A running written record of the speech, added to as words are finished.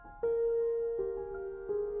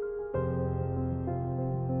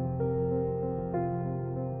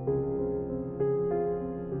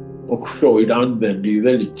Och Freud använder ju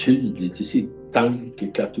väldigt tydligt i sin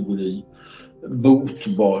tankekategori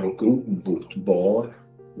botbar och obotbar.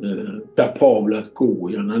 Kapabel att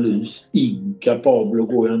gå i analys, inkapabel att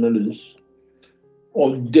gå i analys.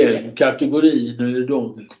 Och den kategorin, eller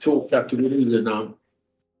de två kategorierna,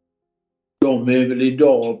 de är väl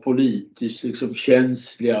idag politiskt liksom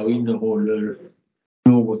känsliga och innehåller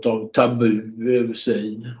något av tabu över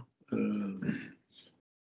sig.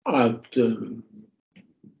 Att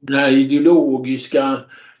den här ideologiska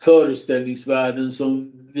föreställningsvärlden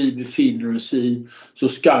som vi befinner oss i, så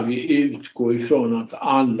ska vi utgå ifrån att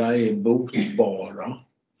alla är botbara.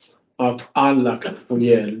 Att alla kan få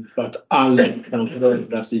hjälp, att alla kan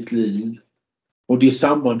förändra sitt liv. Och det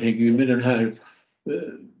sammanhänger ju med den här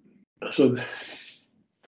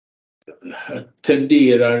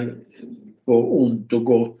tenderar på ont och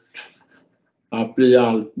gott att bli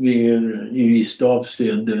allt mer i visst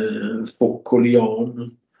avseende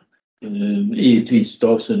Foucaultian. I ett visst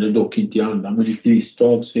avseende, dock inte i alla, men i ett visst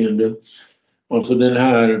avseende. Alltså den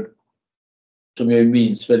här som jag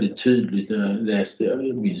minns väldigt tydligt när jag läste,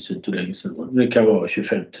 jag minns inte hur länge sedan, det kan vara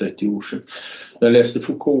 25-30 år sedan. Jag läste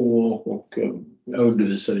Foucault och jag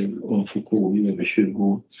undervisade om Foucault i över 20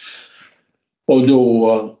 år. Och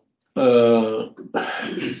då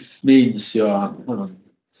minns jag att han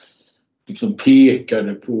liksom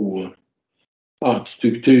pekade på att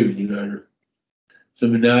strukturer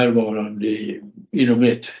som är närvarande inom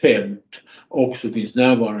ett fält också finns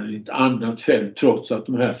närvarande i ett annat fält, trots att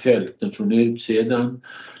de här fälten från utsidan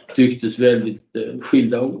tycktes väldigt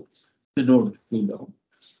skilda åt. Enormt skilda åt.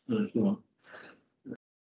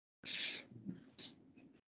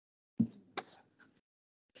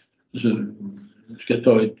 Så jag ska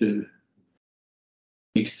ta ett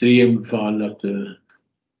extremfall, att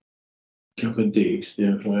kanske inte är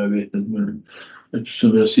extremfall, jag vet inte, men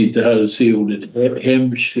eftersom jag sitter här och ser ordet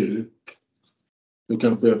hemköp, då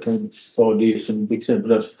kanske jag kan ta det som ett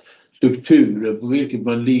exempel, att strukturer på vilket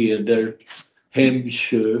man leder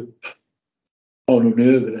hemköp har någon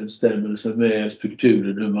överensstämmelse med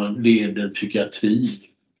strukturen när man leder psykiatri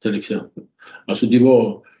till exempel. Alltså det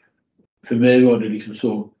var, för mig var det liksom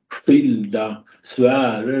så skilda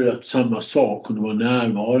sfärer, att samma sak kunde vara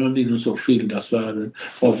närvarande inom så skilda sfärer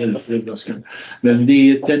av hela Freudianskan. Men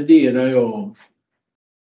det tenderar jag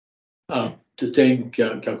att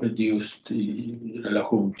tänka, kanske inte just i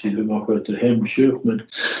relation till hur man sköter hemköp, men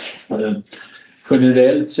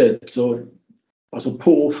generellt sett så, alltså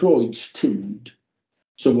på Freuds tid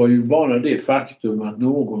så var ju bara det faktum att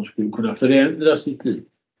någon skulle kunna förändra sitt liv,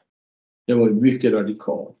 det var ju mycket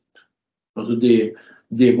radikalt. Alltså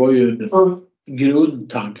det var ju,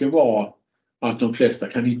 grundtanken var att de flesta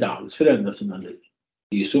kan inte alls förändra sina liv.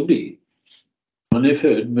 Det är som det. Man är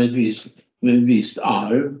född med ett visst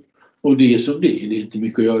arv. Och det är som det är inte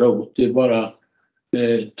mycket att göra åt. Det är bara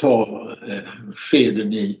ta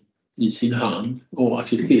skeden i sin hand och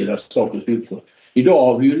acceptera sakens villkor. Idag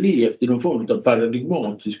har vi ju levt i någon form av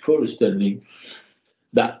paradigmatisk föreställning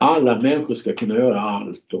där alla människor ska kunna göra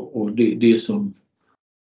allt. Och det som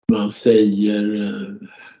man säger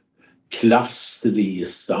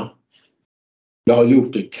klassresa. Jag har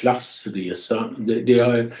gjort en klassresa. Det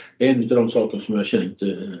är en av de saker som jag känt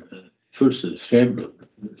fullständigt främmande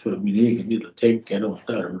för min egen del att tänka de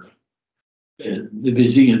termerna. Det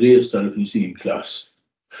finns ingen resa, det finns ingen klass.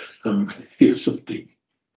 Det är så det.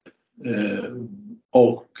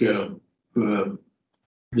 Och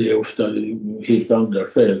det är ofta helt andra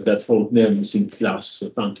skäl att folk nämner sin klass.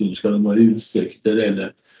 Att antingen ska de vara ursäkter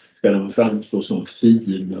eller ska de framstå som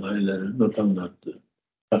fina eller något annat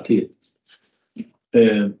patetiskt.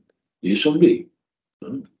 Det är som det.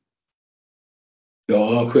 Jag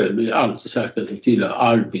har själv alltid sagt att jag tillhör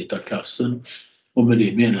arbetarklassen. Och med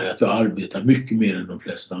det menar jag att jag arbetar mycket mer än de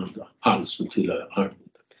flesta andra. Alltså tillhör jag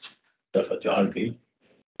arbetarklassen. Därför att jag arbetar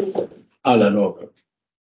alla dagar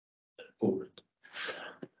på året.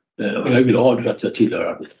 Och jag är glad för att jag tillhör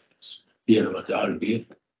arbetarklassen genom att jag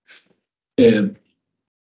arbetar.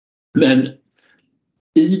 Men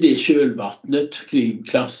i det kölvattnet kring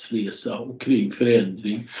klassresa och kring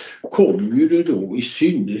förändring kom ju det då i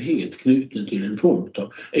synnerhet knuten till en form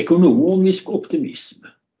av ekonomisk optimism.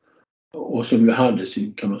 Och som ju hade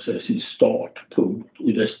sin, kan man säga, sin startpunkt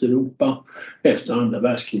i Västeuropa efter andra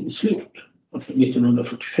världskrigets slut. Alltså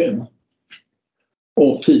 1945.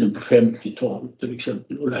 Och tiden på 50-talet till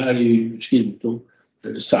exempel. Och det här är ju skrivet och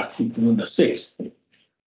sagt 1960.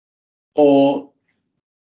 Och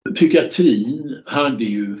psykiatrin hade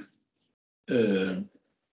ju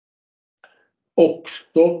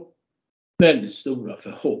också väldigt stora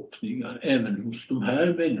förhoppningar även hos de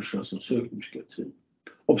här människorna som sökte psykiatrin.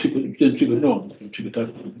 och den psykodynamiska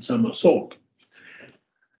psykoterapin är samma sak.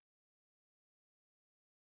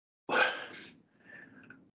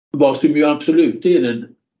 Vad som ju absolut är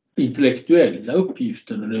den intellektuella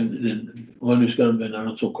uppgiften, om man nu ska använda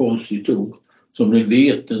något så konstigt ord som den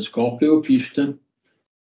vetenskapliga uppgiften,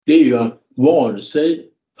 det är ju att vare sig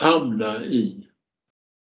hamna i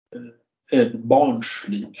en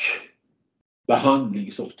barnslig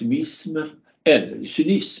behandlingsoptimism eller i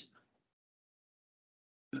cynism.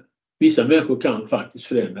 Vissa människor kan faktiskt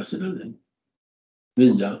förändra sina liv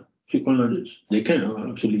via psykoanalys. Det kan jag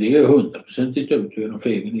absolut, det är 100% övertygad om för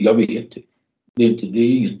egen. Jag vet det. Det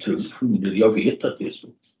är ingen tro. Jag vet att det är så.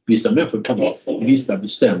 Vissa människor kan i vissa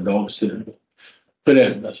bestämda avseenden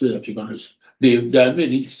förändras via psykoanalys. Det är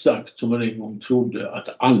därmed inte sagt som man en gång trodde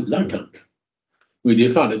att alla kan. Och i det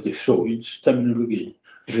fallet är Freuds terminologi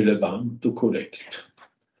relevant och korrekt.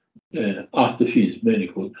 Att det finns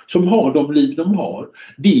människor som har de liv de har.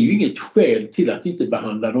 Det är ju inget skäl till att inte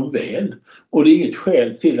behandla dem väl. Och det är inget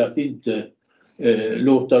skäl till att inte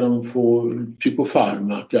låta dem få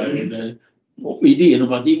psykofarmaka. Och idén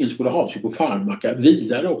om att ingen skulle ha psykofarmaka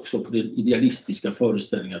vidare också på den idealistiska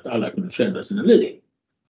föreställningen att alla kunde förändra sina liv.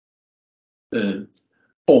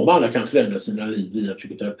 Om alla kan förändra sina liv via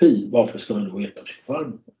psykoterapi, varför ska man då äta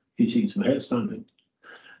psykofarmaka? Det finns ingen som helst anledning.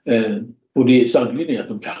 Och det är sanningen är att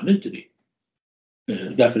de kan inte det.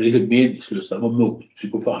 Därför är det helt meningslöst att vara mot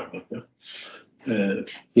psykofarmaka.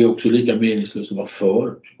 Det är också lika meningslöst att vara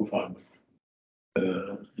för psykofarmaka.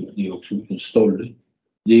 Det är också mycket stolligt.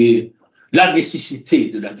 Det är la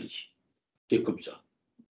nécessité de la vie. Det är comme ça.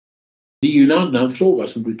 Det är ju en annan fråga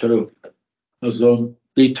som du tar upp. Alltså,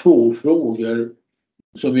 det är två frågor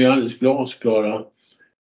som är alldeles glasklara.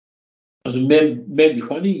 Alltså,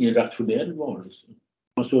 människan är ingen rationell varelse.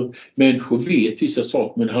 Alltså, människor vet vissa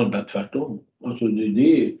saker men handlar tvärtom. Alltså,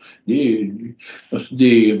 det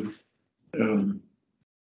är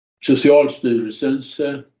Socialstyrelsens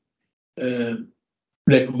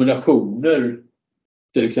rekommendationer,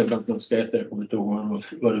 till exempel att man ska äta, jag kommer inte ihåg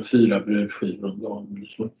vad det 4 brödskivor om dagen.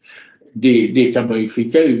 Det kan man ju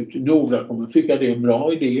skicka ut. Några kommer att tycka det är en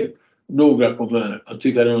bra idé. Några kommer att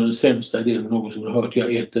tycka det är den sämsta idén. Någon som har hört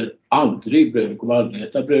jag äter aldrig bröd. Jag kommer aldrig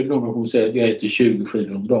äta bröd. Någon kommer säga att jag äter 20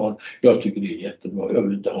 skivor om dagen. Jag tycker det är jättebra. Jag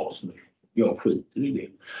vill inte ha så mycket. Jag skiter i det.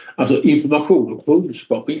 Alltså information och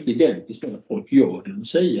kunskap är inte identiskt med att folk gör det de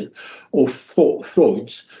säger. Och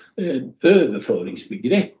Freuds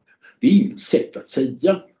överföringsbegrepp, det är ju ett sätt att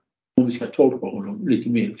säga. Om vi ska tolka honom lite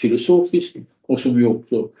mer filosofiskt och som ju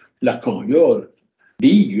också Lacan gör. Det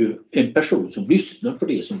är ju en person som lyssnar på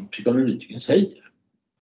det som psykoanalytikern säger.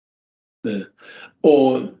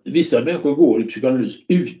 Och vissa människor går i psykoanalys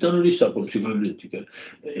utan att lyssna på psykoanalytiker.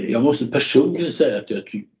 Jag måste personligen säga att jag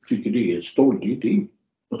tycker det är en stollig idé.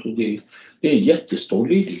 Alltså det är en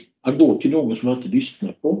jättestollig idé. Att gå till någon som man inte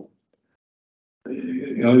lyssnar på.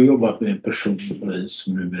 Jag har jobbat med en person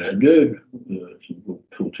som numera är död,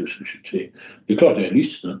 2023. Det är klart att jag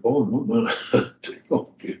lyssnar på honom, men jag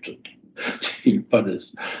till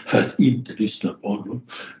Paris för att inte lyssna på honom.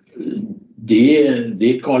 Det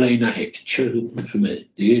är Karl-Einar Heckscher för mig.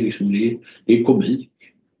 Det är liksom det är komik.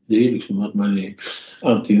 Det är liksom att man är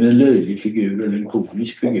antingen en löjlig figur eller en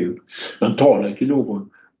komisk figur. Man talar till någon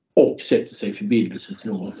och sätter sig i förbindelse till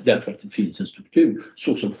någon därför att det finns en struktur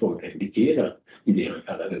så som Freud har indikerat i det han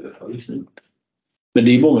kallar överföringsliv. Men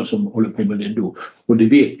det är många som håller på med det ändå. Och det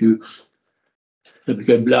vet ju, jag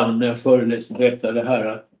brukar ibland när jag föreläser berätta det här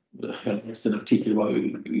att jag läste en artikel, det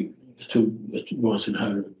var en sån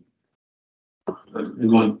här, det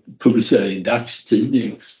var publicerad i en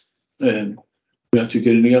dagstidning. Jag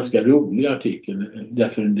tycker det är en ganska rolig artikel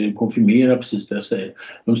därför det konfirmerar precis det jag säger.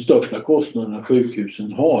 De största kostnaderna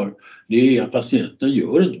sjukhusen har, det är att patienterna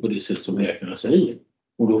gör inte på det sätt som läkarna säger.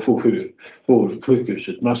 Och då får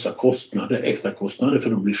sjukhuset massa kostnader, extra kostnader för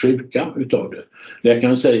att de blir sjuka utav det.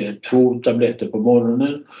 Läkaren säger 2 tabletter på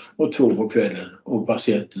morgonen och 2 på kvällen och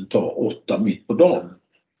patienten tar 8 mitt på dagen.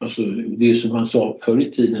 Alltså det är som man sa förr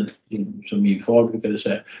i tiden, som min far brukade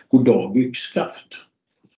säga, god dag yxskaft.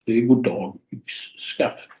 Det är god dag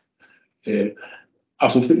yxskaft.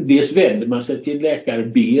 Alltså dels vänder man sig till läkare,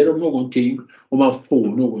 ber om någonting och man får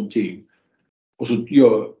någonting. Och så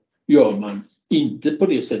gör man inte på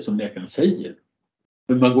det sätt som läkaren säger.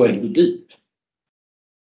 Men man går ändå dit.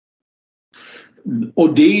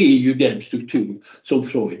 Och det är ju den struktur som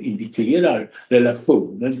Freud indikerar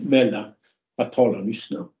relationen mellan att tala och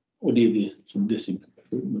lyssna. Och det är det som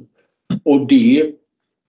desinformationen. Och det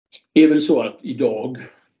är väl så att idag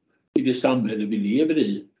i det samhälle vi lever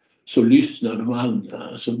i så lyssnar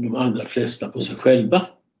de allra flesta på sig själva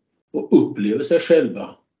och upplever sig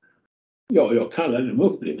själva jag kallar det, de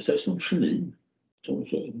upplever sig som geni.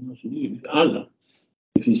 Alla.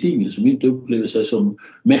 Det finns ingen som inte upplever sig som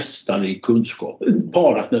mästare i kunskap.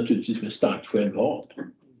 Parat naturligtvis med starkt självhat.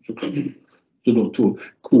 Så de två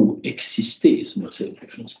koexisterar, som man säger på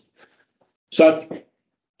franska. Så att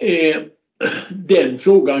den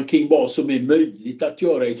frågan kring vad som är möjligt att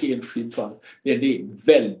göra i ett enskilt fall, den är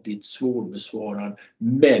väldigt svårbesvarad.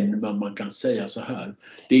 Men man kan säga så här,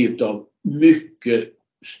 det är av mycket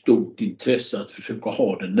stort intresse att försöka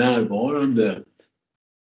ha den närvarande.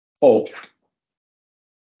 Och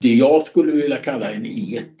det jag skulle vilja kalla en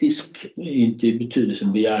etisk, inte i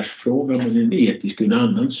betydelsen begärsfråga, men en etisk och en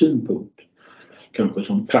annan synpunkt, kanske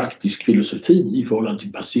som praktisk filosofi i förhållande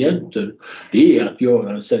till patienter, det är att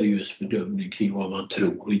göra en seriös bedömning kring vad man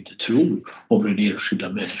tror och inte tror om den enskilda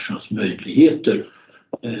människans möjligheter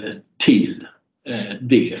till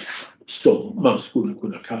det som man skulle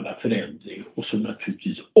kunna kalla förändring, och som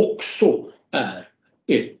naturligtvis också är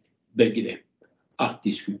ett begrepp att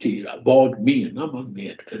diskutera. Vad menar man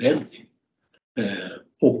med förändring?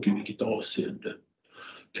 Och i vilket avseende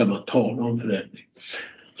kan man tala om förändring?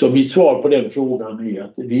 Så mitt svar på den frågan är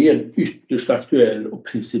att det är en ytterst aktuell och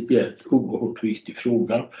principiellt oerhört viktig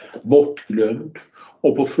fråga. Bortglömd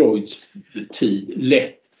och på Freuds tid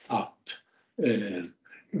lätt att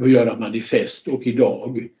göra manifest, och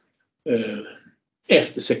idag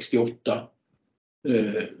efter 68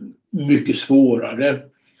 mycket svårare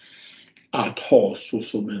att ha så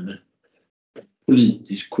som en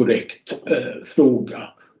politiskt korrekt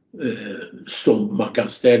fråga som man kan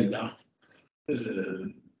ställa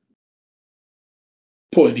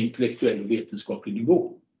på en intellektuell och vetenskaplig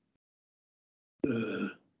nivå.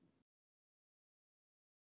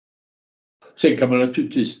 Sen kan man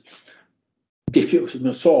naturligtvis, som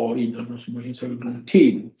jag sa innan, som man inte har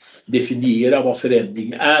till, definiera vad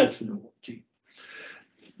förändring är för någonting.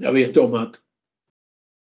 Jag vet om att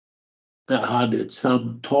jag hade ett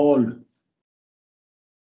samtal,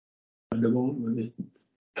 det var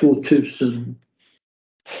 2002,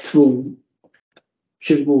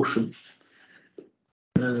 20 år sedan,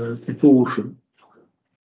 2 år sedan,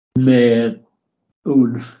 med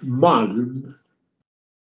Ulf Malm,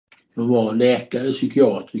 som var läkare,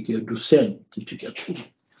 psykiatriker, docent i psykiatri.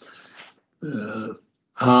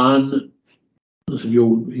 Han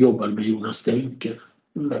jobbade med Jonas Denker.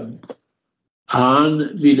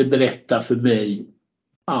 Han ville berätta för mig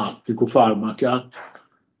att psykofarmaka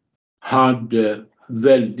hade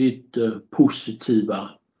väldigt positiva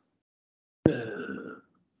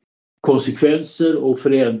konsekvenser och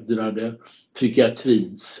förändrade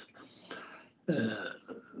psykiatrins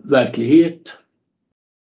verklighet.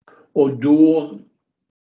 Och då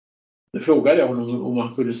frågade jag honom om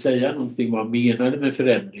han kunde säga någonting vad han menade med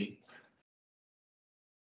förändring.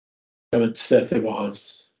 Jag vill inte säga att det var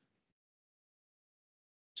hans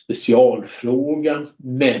specialfråga,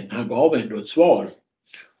 men han gav ändå ett svar.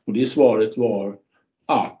 Och det svaret var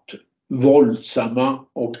att våldsamma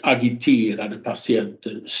och agiterade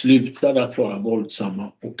patienter slutade att vara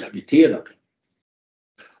våldsamma och agiterade.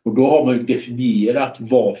 Och då har man definierat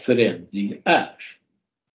vad förändring är.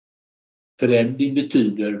 Förändring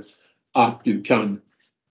betyder att du kan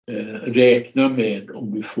räkna med,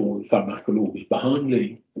 om du får farmakologisk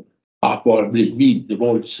behandling, att bli mindre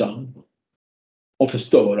våldsam och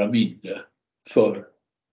förstöra mindre för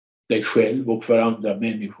dig själv och för andra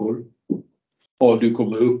människor. Och du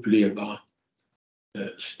kommer uppleva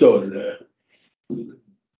större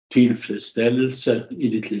tillfredsställelse i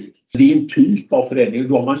ditt liv. Det är en typ av förändring.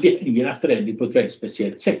 Då har man definierat förändring på ett väldigt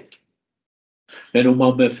speciellt sätt. Men om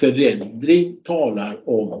man med förändring talar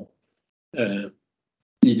om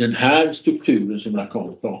i den här strukturen som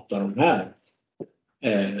Lacan pratar om här,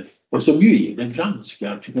 och som ju är den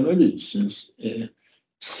franska psykoanalysens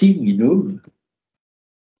signum,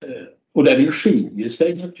 och där den skiljer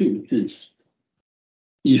sig naturligtvis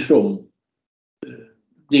ifrån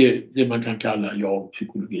det man kan kalla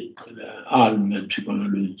jag-psykologi eller allmän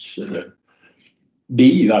psykoanalys. Det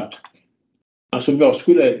är ju att, alltså om jag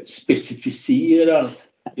skulle specificera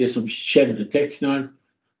det som kännetecknar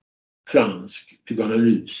fransk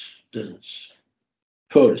psykoanalysens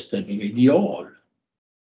föreställning ideal,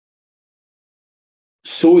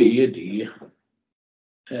 så är det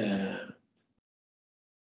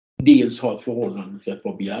dels ha ett förhållande till att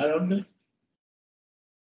vara begärande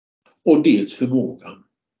och dels förmågan.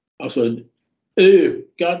 Alltså en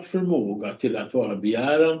ökad förmåga till att vara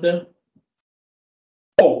begärande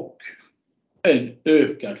och en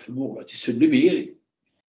ökad förmåga till sublimering.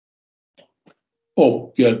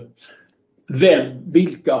 Och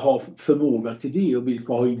vilka har förmåga till det och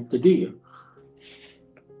vilka har inte det?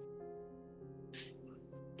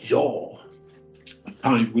 Ja,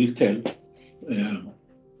 time will tell.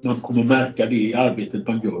 Man kommer märka det i arbetet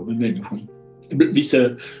man gör med människor.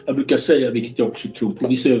 Jag brukar säga, vilket jag också tror på,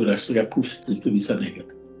 vissa överraskningar positivt och vissa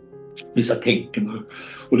negativt. Vissa tänker man,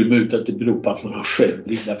 och det är möjligt att det beror på att man har själv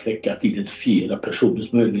lilla fläckar att identifiera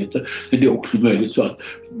personens möjligheter. Men det är också möjligt så att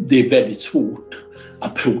det är väldigt svårt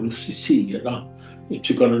att prognostisera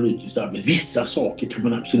psykoanalytiskt arbete. Vissa saker kan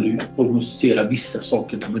man absolut prognostisera, vissa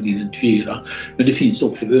saker kan man identifiera. Men det finns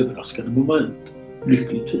också överraskande moment,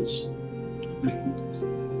 lyckligtvis.